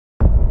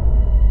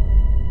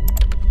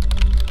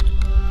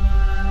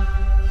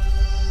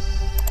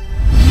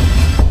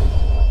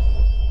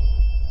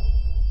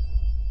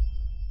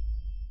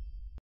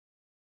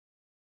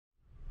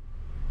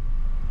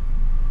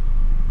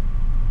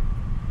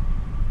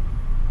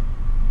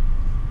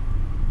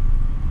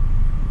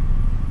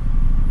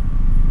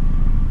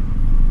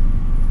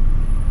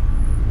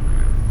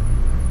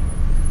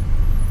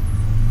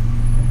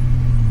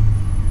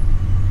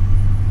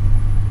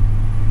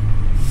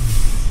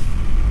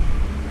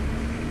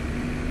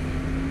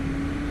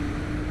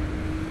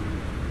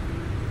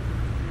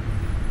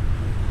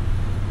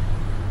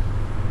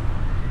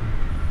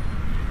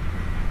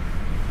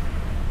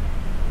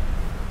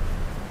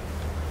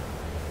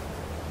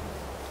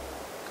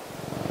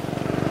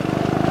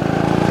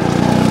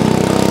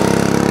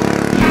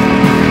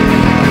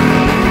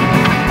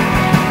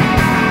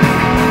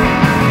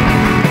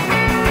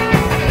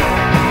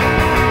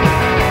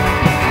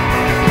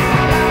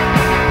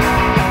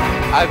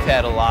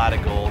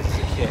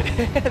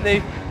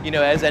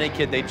As any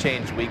kid, they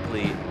change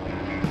weekly.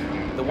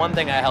 The one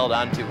thing I held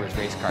on to was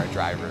race car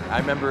driver. I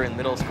remember in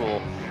middle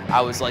school,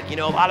 I was like,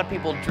 a lot of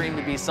people dream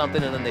to be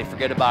something and then they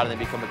forget about it and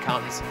they become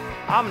accountants.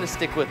 I'm gonna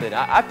stick with it.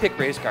 I pick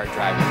race car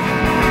driver.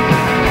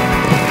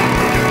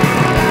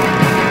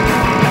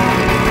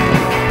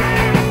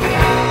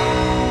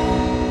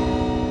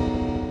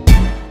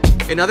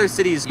 In other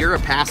cities, you're a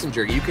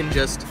passenger. You can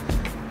just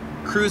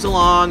cruise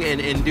along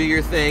and do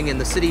your thing, and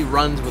the city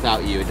runs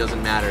without you. It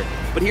doesn't matter.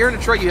 But here in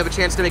Detroit, you have a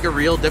chance to make a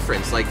real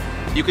difference. Like,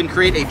 you can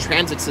create a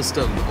transit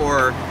system,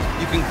 or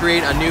you can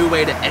create a new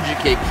way to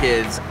educate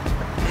kids.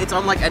 It's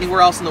unlike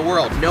anywhere else in the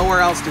world.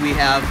 Nowhere else do we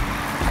have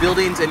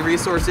buildings and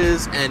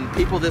resources and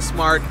people this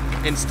smart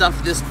and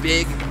stuff this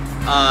big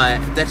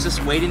that's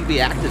just waiting to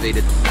be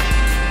activated.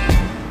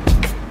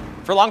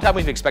 For a long time,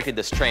 we've expected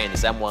this train,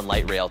 this M1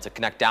 light rail, to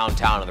connect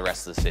downtown to the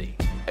rest of the city.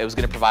 It was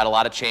going to provide a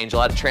lot of change, a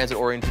lot of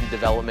transit-oriented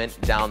development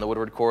down the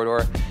Woodward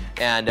corridor,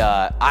 and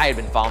I had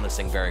been following this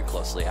thing very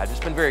closely. I've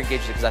just been very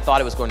engaged because I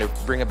thought it was going to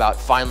bring about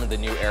finally the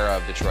new era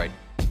of Detroit.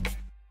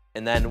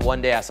 And then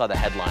one day I saw the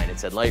headline. It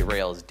said, "Light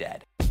rail is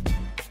dead."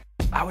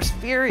 I was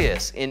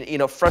furious,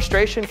 and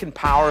frustration can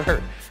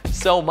power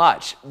so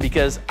much,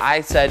 because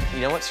I said,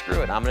 you know what,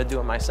 screw it, I'm gonna do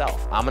it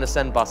myself. I'm gonna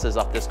send buses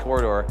up this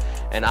corridor,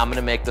 and I'm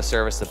gonna make the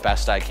service the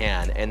best I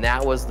can. And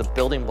that was the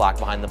building block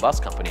behind the bus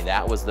company.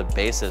 That was the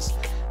basis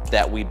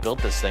that we built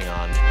this thing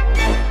on.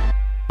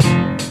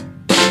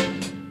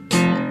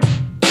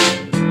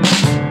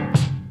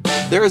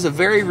 There is a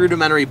very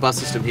rudimentary bus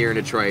system here in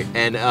Detroit,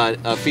 and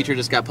a feature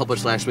just got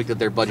published last week that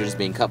their budget is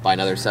being cut by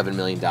another $7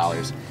 million.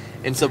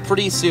 And so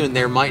pretty soon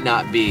there might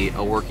not be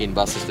a working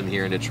bus system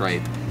here in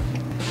Detroit.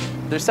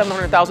 There's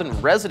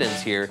 700,000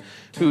 residents here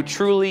who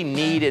truly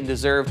need and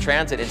deserve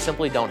transit and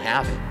simply don't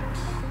have it.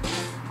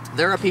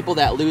 There are people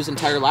that lose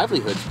entire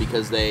livelihoods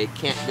because they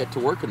can't get to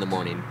work in the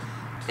morning.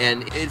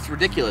 And it's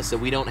ridiculous that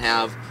we don't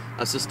have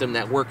a system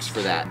that works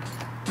for that.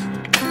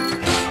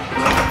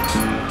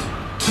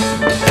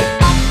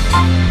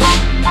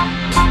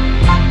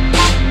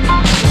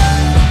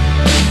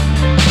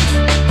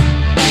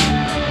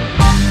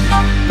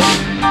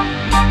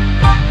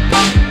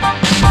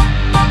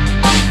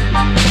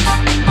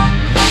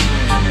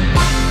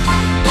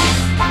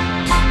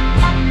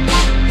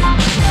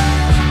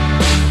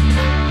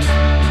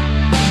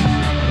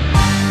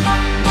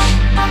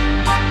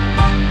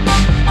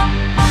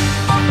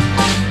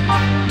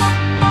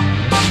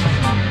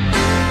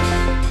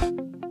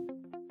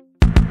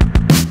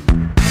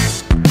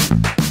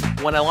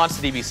 When I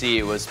launched the DBC,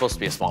 it was supposed to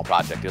be a small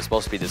project. It was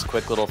supposed to be this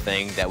quick little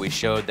thing that we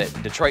showed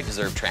that Detroit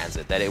deserved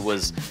transit, that it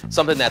was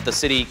something that the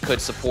city could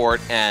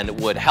support and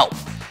would help.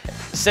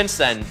 Since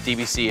then,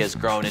 DBC has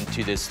grown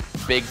into this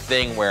big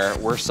thing where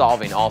we're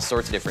solving all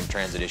sorts of different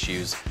transit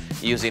issues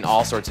using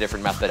all sorts of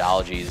different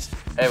methodologies.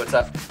 Hey, what's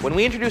up? When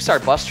we introduced our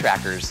bus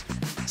trackers,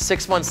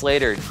 6 months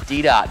later,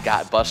 DDOT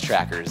got bus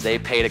trackers. They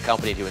paid a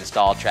company to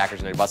install trackers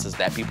in their buses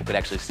that people could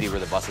actually see where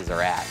the buses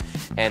are at.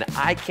 And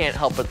I can't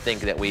help but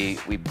think that we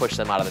pushed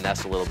them out of the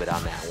nest a little bit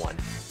on that one.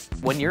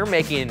 When you're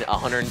making a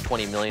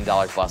 $120 million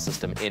bus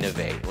system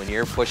innovate, when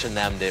you're pushing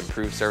them to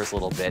improve service a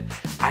little bit,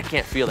 I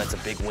can't feel that's a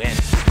big win.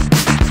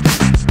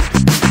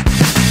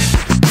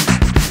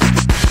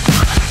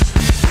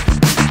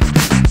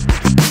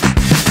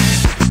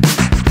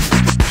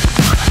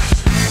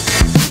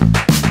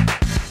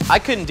 I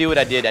couldn't do what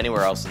I did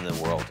anywhere else in the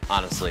world,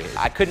 honestly.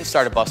 I couldn't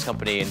start a bus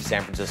company in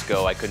San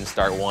Francisco. I couldn't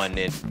start one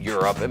in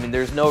Europe. I mean,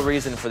 there's no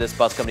reason for this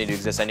bus company to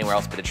exist anywhere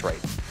else but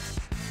Detroit.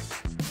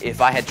 If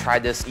I had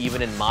tried this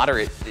even in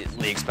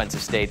moderately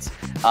expensive states,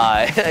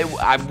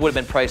 I would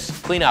have been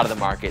priced clean out of the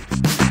market.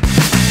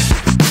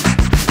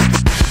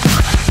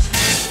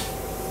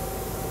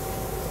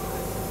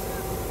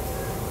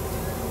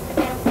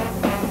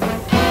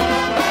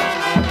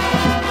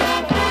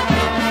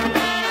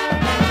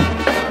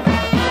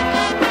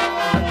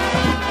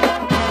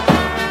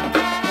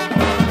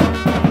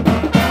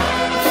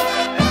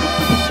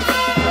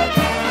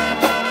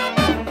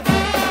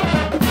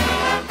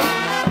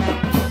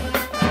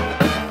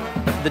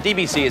 The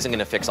DBC isn't going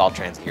to fix all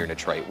transit here in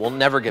Detroit. We'll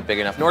never get big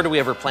enough, nor do we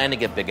ever plan to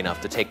get big enough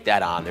to take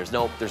that on. There's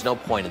no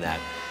point in that.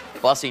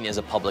 Busing is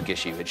a public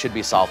issue. It should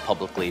be solved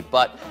publicly,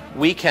 but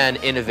we can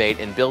innovate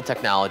and build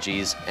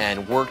technologies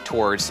and work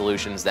towards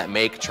solutions that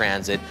make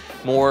transit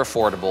more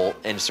affordable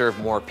and serve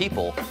more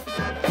people.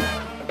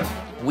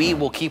 We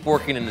will keep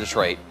working in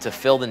Detroit to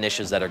fill the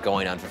niches that are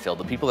going unfulfilled,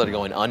 the people that are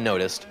going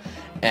unnoticed,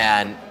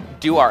 and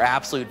do our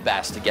absolute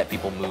best to get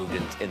people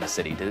moved in the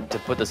city,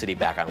 to put the city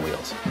back on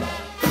wheels.